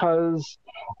way because,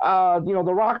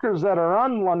 the rockers that are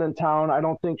on London Town, I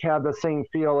don't think have the same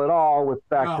feel at all with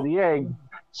Back to the Egg.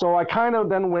 So I kind of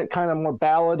then went kind of more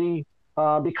ballady.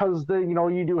 Because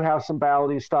you do have some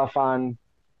ballady stuff on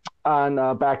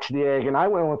Back to the Egg, and I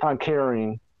went with I'm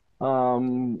Carrying.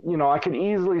 I could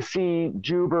easily see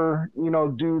Juber,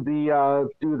 do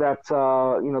that,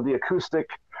 the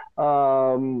acoustic,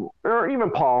 or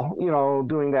even Paul,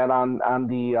 doing that on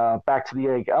the Back to the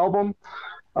Egg album,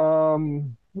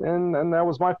 and that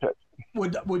was my pick.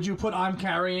 Would you put I'm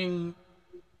Carrying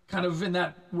kind of in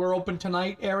that We're Open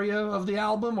Tonight area of the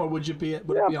album, or would it be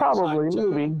probably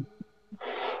maybe.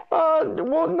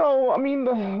 Well, no, I mean,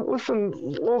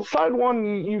 side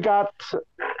one, you got,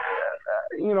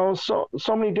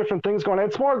 so many different things going on.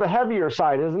 It's more the heavier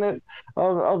side, isn't it,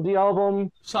 of the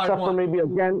album? Except for maybe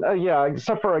again,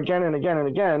 except for Again and Again and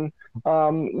Again.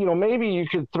 Maybe you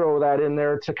could throw that in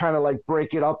there to kind of like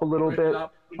break it up a little bit.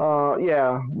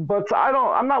 Yeah, but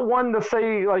I'm not one to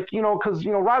say like, because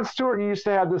Rod Stewart used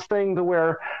to have this thing to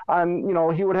where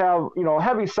he would have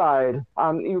heavy side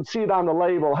you would see it on the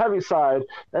label, heavy side,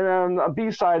 and then a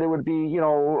B side it would be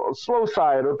slow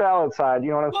side or ballad side.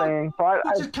 You know what I'm Well, saying? So I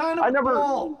which is I never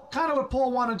kind of what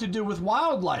Paul wanted to do with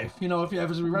Wildlife. If you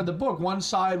ever read the book, one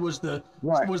side was the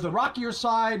right. rockier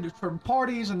side for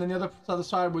parties, and then the other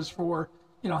side was for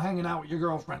hanging out with your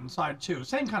girlfriend. Side two,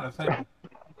 same kind of thing.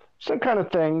 Some kind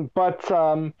of thing, but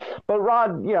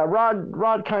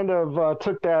Rod kind of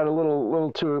took that a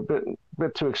little too a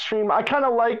bit too extreme. I kind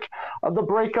of like the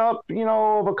breakup,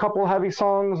 of a couple heavy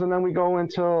songs, and then we go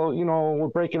into we'll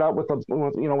break it up with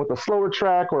a slower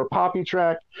track or a poppy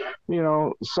track,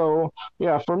 So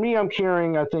yeah, for me, I'm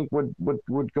Caring. I think would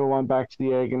go on Back to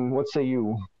the Egg. And what say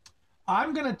you?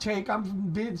 I'm gonna take.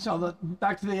 The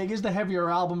Back to the Egg is the heavier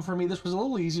album for me. This was a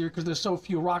little easier because there's so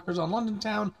few rockers on London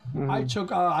Town. I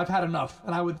took I've Had Enough,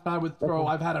 and I would throw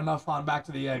I've Had Enough on Back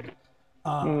to the Egg.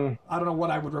 I don't know what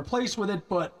I would replace with it,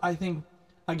 but I think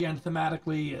again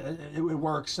thematically it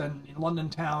works. And in London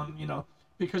Town,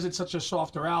 because it's such a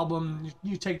softer album,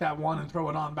 you take that one and throw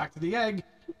it on Back to the Egg.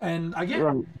 And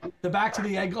again, the Back to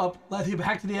the Egg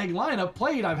lineup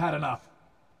played I've Had Enough.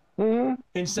 In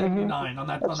 '79 on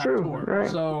that tour. Right.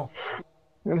 So,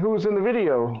 and who was in the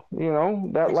video?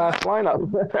 That last lineup.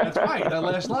 That's right, that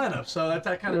last lineup. So that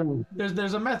kind of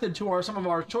there's a method to some of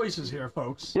our choices here,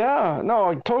 folks. Yeah, no,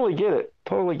 I totally get it.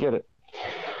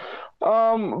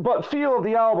 But feel of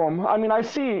the album,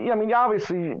 obviously,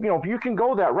 you can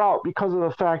go that route because of the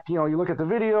fact, you look at the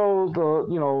video,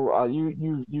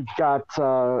 you've got,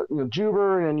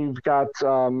 Juber, and you've got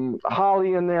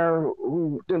Holly in there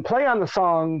who didn't play on the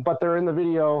song, but they're in the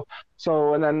video.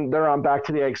 So, and then they're on Back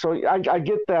to the Egg. So I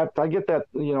get that,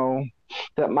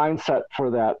 that mindset for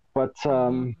that. But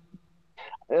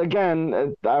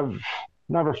again, I've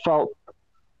never felt,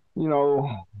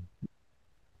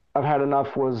 I've Had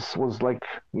Enough was like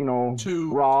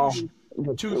too raw,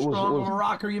 too strong of a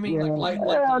rocker. You mean like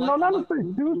not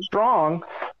necessarily too strong.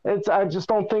 I just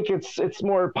don't think it's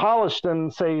more polished than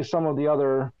say some of the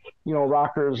other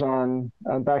rockers on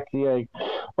Back to the Egg.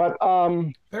 But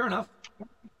fair enough.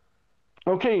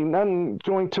 Okay, then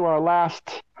going to our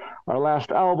last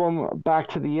album, Back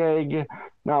to the Egg.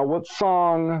 Now, what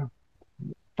song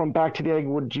from Back to the Egg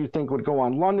would you think would go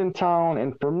on London Town?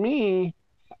 And for me,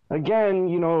 again,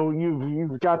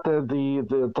 you've got the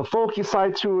folky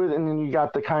side to it, and then you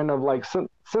got the kind of like synth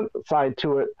side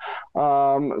to it.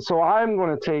 So I'm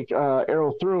going to take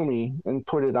Arrow Through Me and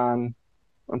put it on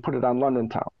London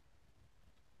Town.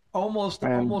 Almost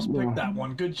picked that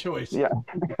one. Good choice. Yeah.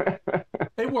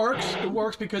 It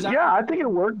works because I think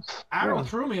it works. Arrow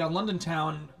Through Me on London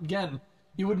Town, again,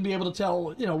 you wouldn't be able to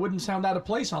tell, wouldn't sound out of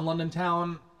place on London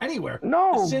Town anywhere.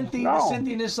 No, the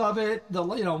synthiness of it,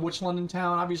 which London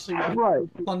Town, obviously, right?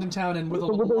 London Town and with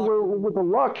the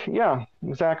luck, yeah,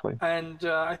 exactly. And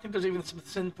I think there's even some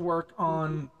synth work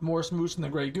on Morris Moose and the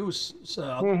Grey Goose.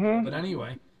 So, but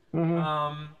anyway,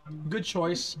 good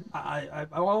choice. I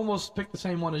almost picked the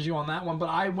same one as you on that one, but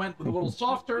I went with a little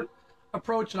softer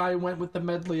approach, and I went with the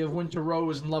medley of Winter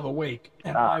Rose and Love Awake,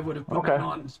 and I would have put it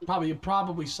on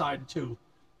probably side 2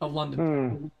 of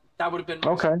London. That would have been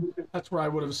okay. That's where I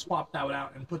would have swapped that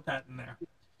out and put that in there.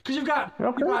 Because you've got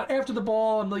After the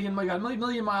Ball, a million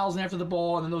miles, and After the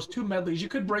Ball, and then those two medleys. You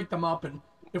could break them up, and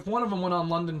if one of them went on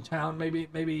London Town, maybe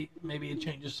it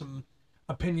changes some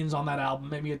opinions on that album.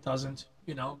 Maybe it doesn't,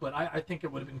 But I think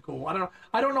it would have been cool. I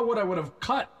don't know what I would have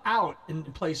cut out in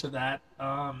place of that.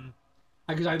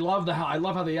 Because I love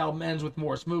how the album ends with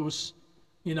Morris Moose,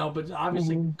 But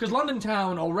obviously, because London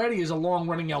Town already is a long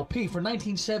running LP for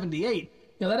 1978.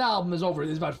 That album is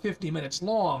about 50 minutes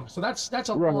long, so that's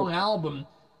a long album.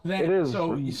 Then, it is.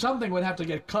 So something would have to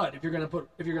get cut if you're gonna put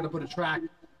a track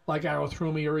like Arrow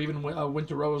Through Me or even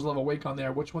Winter Rose, Love Awake on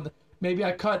there. Which one? Maybe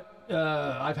I cut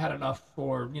I've Had Enough,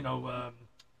 or name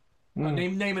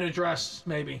and address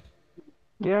maybe.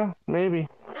 Yeah, maybe.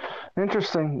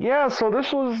 Interesting. Yeah, so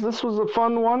this was a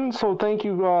fun one. So thank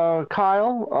you,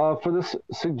 Kyle, for this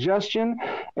suggestion,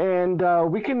 and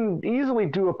we can easily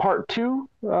do a part 2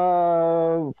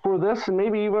 for this, and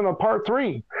maybe even a part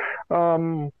 3.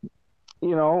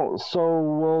 So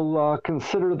we'll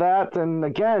consider that. And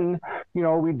again,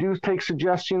 we do take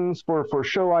suggestions for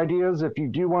show ideas. If you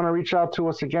do want to reach out to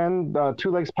us again,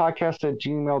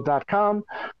 twolegspodcast@gmail.com,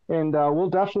 and we'll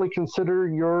definitely consider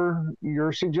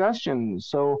your suggestions.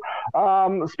 So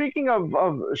speaking of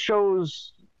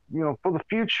shows, for the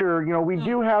future, we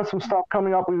do have some stuff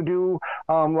coming up. We do,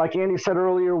 like Andy said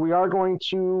earlier, we are going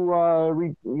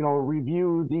to,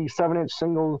 review the 7-inch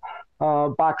single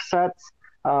box sets.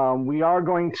 We are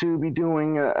going to be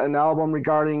doing an album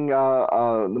regarding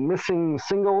the missing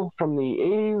single from the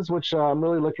 80s, which I'm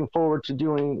really looking forward to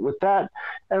doing with that.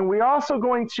 And we're also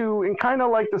going to, in kind of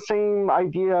like the same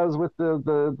ideas with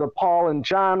the Paul and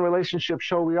John relationship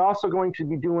show, we're also going to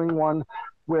be doing one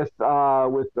with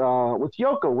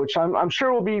Yoko, which I'm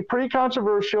sure will be pretty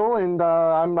controversial, and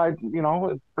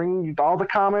bring all the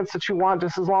comments that you want,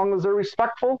 just as long as they're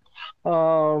respectful.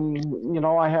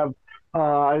 I have.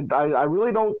 I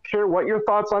really don't care what your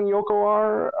thoughts on Yoko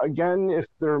are. Again, if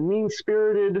they're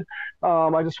mean-spirited,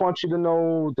 I just want you to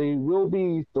know they will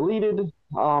be deleted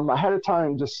ahead of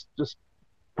time. Just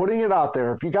putting it out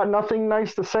there. If you got nothing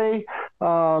nice to say,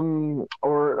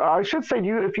 or I should say,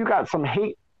 if you got some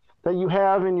hate that you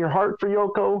have in your heart for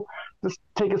Yoko, just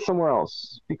take it somewhere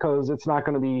else, because it's not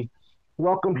going to be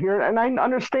welcome here.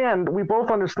 And we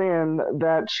both understand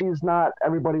that she's not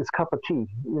everybody's cup of tea.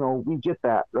 We get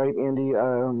that, right, Andy?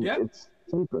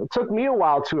 It took me a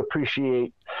while to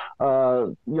appreciate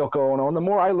Yoko Ono, and the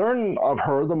more I learn of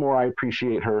her, the more I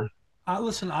appreciate her.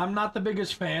 Listen, I'm not the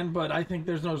biggest fan, but I think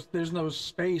there's no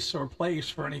space or place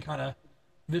for any kind of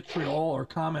vitriol or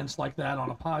comments like that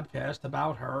on a podcast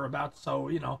about her. I'm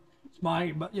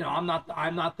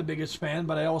not the biggest fan,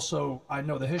 but I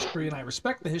know the history, and I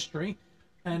respect the history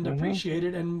and appreciate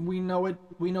it, and we know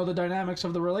the dynamics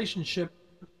of the relationship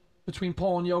between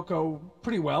Paul and Yoko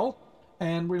pretty well,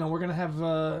 and we're gonna have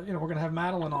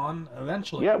Madeline on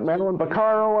eventually. Yeah, Madeline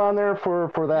Baccaro on there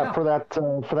for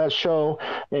that show,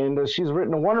 and she's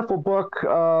written a wonderful book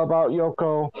about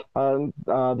Yoko,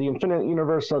 the Infinite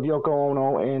Universe of Yoko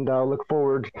Ono, and look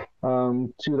forward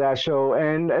to that show.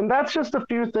 And that's just a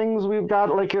few things we've got.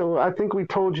 Like I think we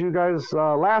told you guys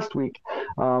last week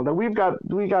that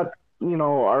we got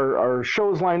our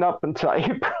shows lined up until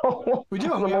April. We do.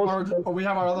 We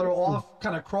have our other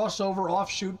crossover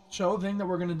offshoot show thing that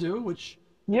we're going to do, which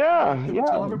did we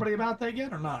tell everybody about that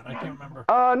yet or not? I can't remember.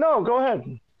 No, go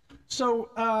ahead. So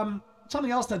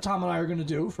something else that Tom and I are going to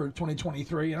do for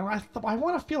 2023, and I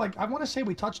want to say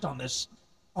we touched on this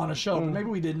on a show, but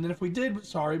maybe we didn't. And if we did,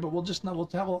 sorry, but we'll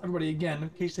tell everybody again in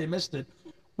case they missed it.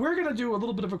 We're going to do a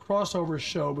little bit of a crossover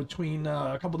show between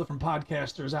a couple different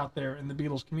podcasters out there in the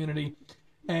Beatles community.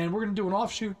 And we're going to do an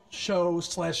offshoot show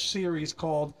 / series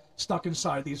called Stuck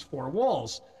Inside These Four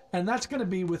Walls. And that's going to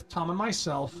be with Tom and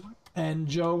myself and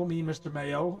Joe, me, Mr.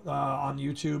 Mayo on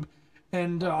YouTube.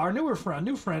 And our new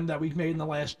friend that we've made in the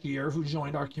last year who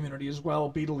joined our community as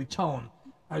well, Beatley Tone.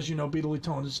 As you know, Beatley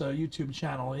Tone's YouTube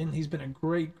channel. And he's been a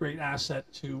great, great asset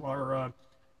to our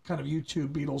kind of YouTube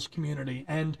Beatles community,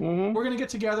 and we're going to get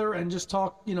together and just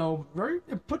talk, very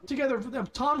put together.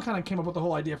 Tom kind of came up with the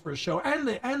whole idea for a show and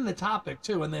the topic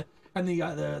too, and the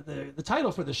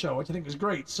title for the show, which I think is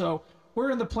great. So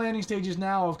we're in the planning stages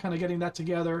now of kind of getting that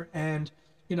together. And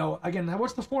again,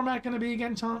 what's the format going to be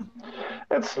again, Tom?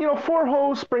 It's 4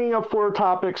 hosts bringing up 4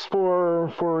 topics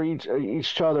for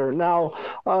each other. Now,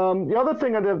 the other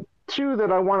thing that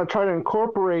I want to try to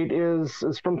incorporate is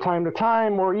from time to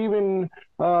time, or even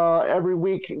every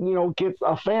week, get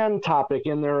a fan topic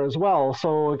in there as well.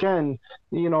 So again,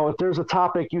 if there's a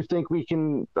topic you think you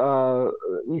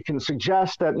can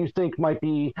suggest that you think might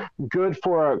be good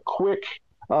for a quick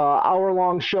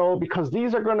hour-long show, because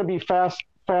these are going to be fast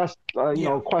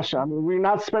question. I mean, we're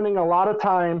not spending a lot of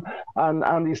time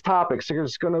on these topics.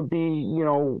 There's going to be,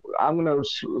 I'm going to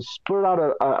split out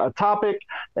a topic,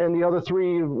 and the other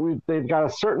 3, they've got a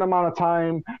certain amount of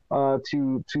time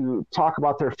to talk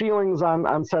about their feelings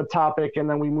on said topic, and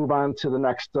then we move on to the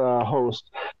next host.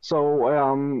 So,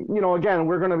 again,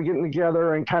 we're going to be getting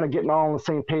together and kind of getting all on the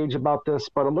same page about this,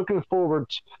 but I'm looking forward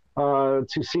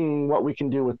to seeing what we can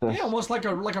do with this. Yeah, almost like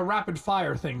a rapid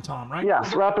fire thing, Tom, right?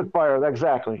 Yes, rapid fire,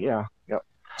 exactly. Yeah. Yep.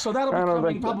 So that'll be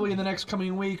coming probably in the next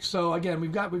coming week. So again,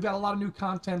 we've got a lot of new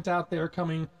content out there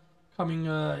coming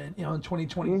in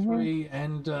 2023,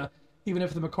 and even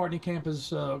if the McCartney camp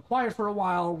is quiet for a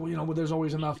while, there's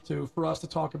always enough for us to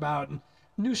talk about, and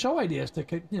new show ideas to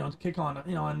kick on,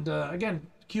 and again,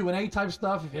 Q&A type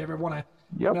stuff. If you ever want to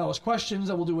email us questions,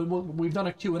 that we'll do. We've done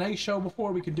a Q&A show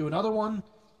before. We can do another one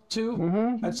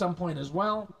too at some point as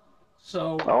well.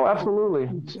 So absolutely.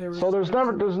 There's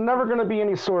never going to be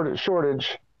any sort of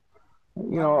shortage,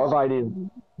 of ideas.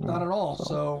 Not at all.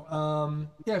 So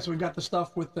so we've got the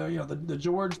stuff with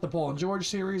the Paul and George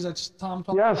series that's Tom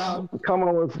talked about. Yes,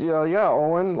 coming with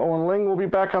Owen Ling will be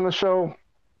back on the show.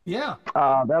 Yeah.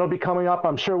 That'll be coming up.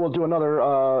 I'm sure we'll do another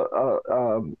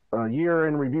year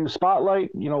in review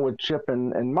spotlight, with Chip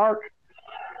and Mark.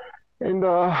 And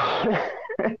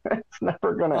it's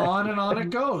never gonna on and on it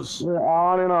goes.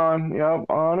 On and on. Yep,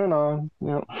 on and on.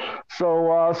 Yep.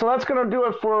 So that's going to do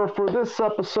it for this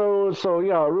episode. So,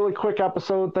 yeah, a really quick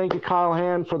episode. Thank you, Kyle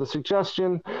Hand, for the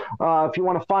suggestion. If you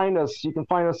want to find us, you can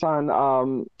find us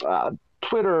on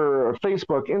Twitter,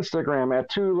 Facebook, Instagram at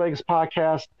Two Legs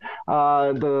Podcast.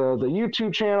 The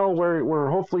YouTube channel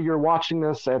where hopefully you're watching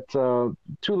this at Two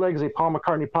Legs, a Paul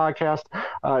McCartney podcast.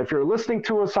 If you're listening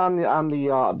to us on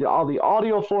all the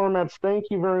audio formats, thank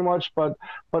you very much. But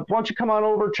why don't you come on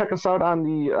over, check us out on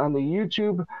the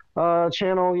YouTube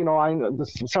channel. You know,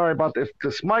 sorry about this.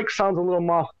 This mic sounds a little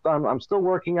muffled. I'm still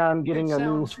working on getting a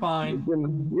new. Sounds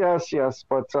fine. Yes,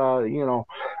 but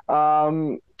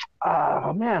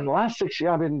oh man, the last 6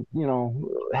 years I've been,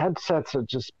 headsets have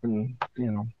just been,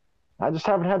 I just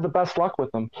haven't had the best luck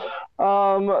with them.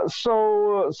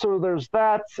 So there's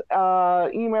that.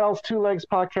 Emails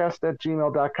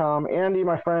twolegspodcast@gmail.com. Andy,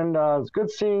 my friend, it's good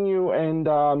seeing you, and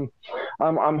I'm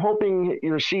hoping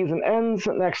your season ends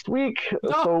next week,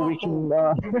 so we can.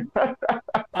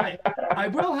 I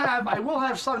will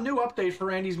have some new update for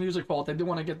Andy's Music Vault. I do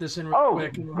want to get this in real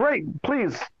quick. Oh, great!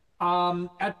 Please.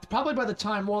 Probably by the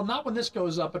time, well, not when this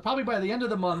goes up, but probably by the end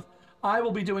of the month, I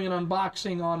will be doing an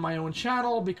unboxing on my own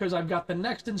channel because I've got the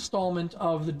next installment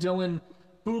of the Dylan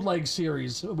bootleg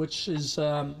series, which is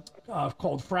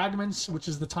called Fragments, which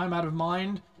is the Time Out of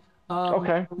Mind.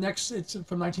 Okay. Next, it's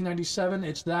from 1997.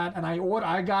 It's that, and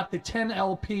I got the 10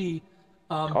 LP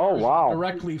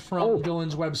directly from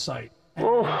Dylan's website.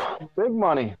 And, big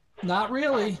money. Not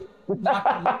really.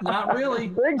 Not really.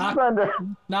 Big spender.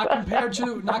 Not compared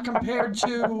to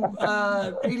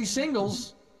 80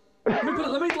 singles.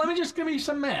 Let me just give you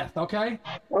some math, okay?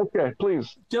 Okay,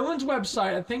 please. Dylan's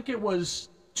website, I think it was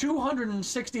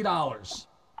 $260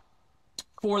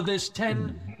 for this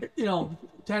 10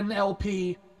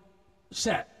 LP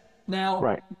set. Now,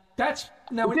 right.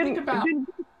 When you think about.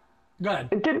 Go ahead.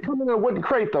 It didn't come in a wooden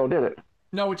crate, though, did it?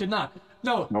 No, it did not.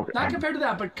 No, okay. Not compared to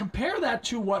that, but compare that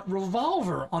to what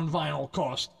Revolver on vinyl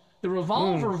cost. The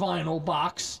Revolver vinyl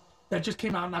box that just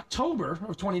came out in October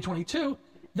of 2022,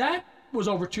 that was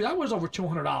over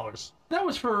 $200. That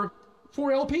was for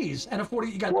 4 LPs and a 40.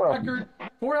 You got the record,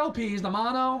 4 LPs, the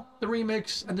mono, the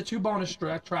remix, and the 2 bonus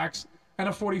tracks, and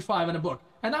a 45 and a book.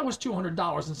 And that was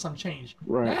 $200 and some change.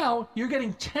 Right. Now you're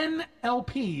getting 10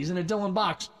 LPs in a Dylan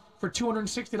box for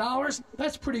 $260.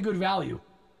 That's pretty good value.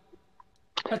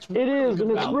 It is, and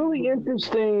it's really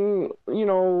interesting,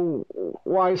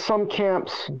 why some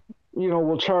camps,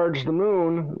 will charge the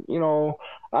moon,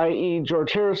 i.e.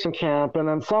 George Harrison camp, and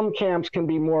then some camps can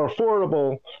be more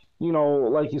affordable,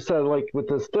 like you said, like with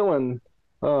this Dylan,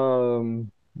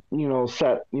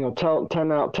 set, 10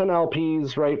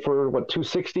 LPs, right, for what,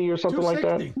 $260 or something like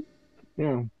that?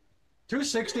 Yeah.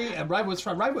 $260, and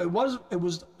it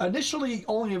was initially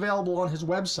only available on his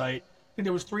website. I think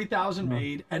there was 3,000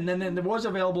 made, and then it was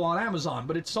available on Amazon,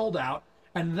 but it's sold out,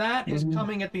 and that is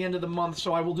coming at the end of the month.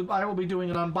 So I will be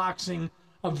doing an unboxing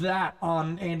of that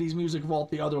on Andy's Music Vault,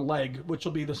 the other leg, which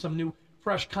will be some new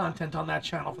fresh content on that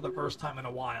channel for the first time in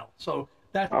a while. So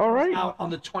that's out on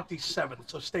the 27th.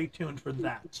 So stay tuned for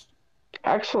that.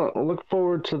 Excellent. We'll look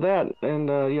forward to that.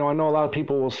 And I know a lot of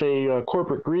people will say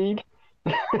corporate greed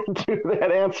to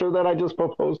that answer that I just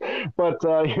proposed, but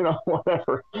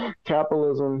whatever,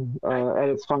 capitalism at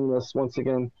its finest once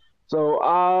again. So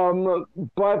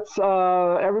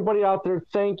everybody out there,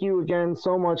 thank you again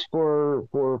so much for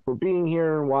being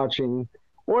here and watching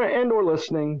or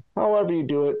listening, however you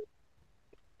do it.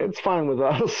 It's fine with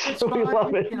us. We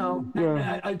love it.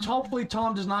 And hopefully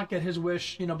Tom does not get his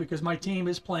wish, because my team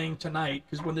is playing tonight,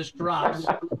 because when this drops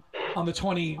on the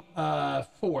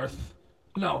 24th.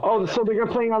 No. Oh, so they're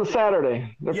playing on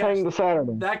Saturday. They're playing the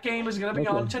Saturday. That game is going to be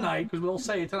on tonight, because we'll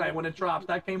say it tonight when it drops.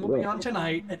 That game will be on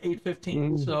tonight at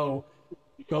 8:15. So,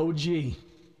 go G.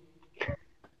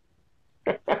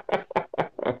 But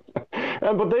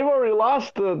they've already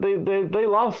lost. They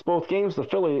lost both games to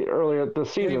Philly earlier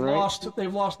this season,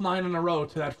 They've lost 9 in a row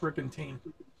to that freaking team.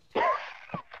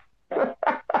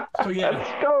 So yeah.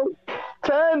 Let's go.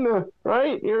 10,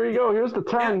 right? Here you go. Here's the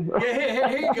 10. Yeah,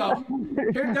 here you go.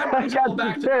 That brings it all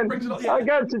back to 10. I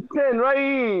got you 10 right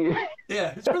here.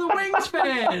 Yeah, it's for the Wings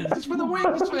fans.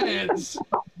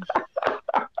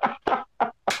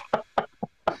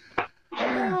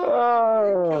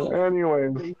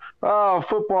 Anyways.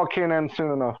 Football can't end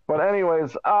soon enough. But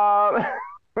anyways,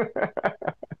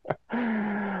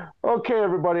 okay,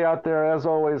 everybody out there, as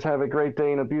always, have a great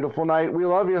day and a beautiful night. We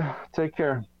love you. Take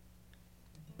care.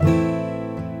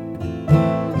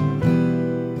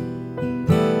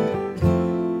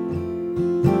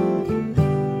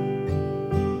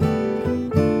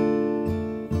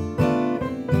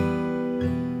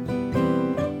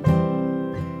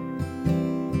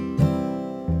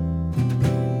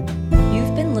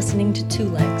 listening to Two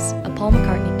Legs, a Paul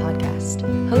McCartney podcast,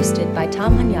 hosted by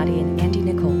Tom Hunyadi and Andy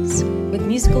Nichols, with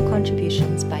musical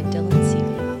contributions by Dylan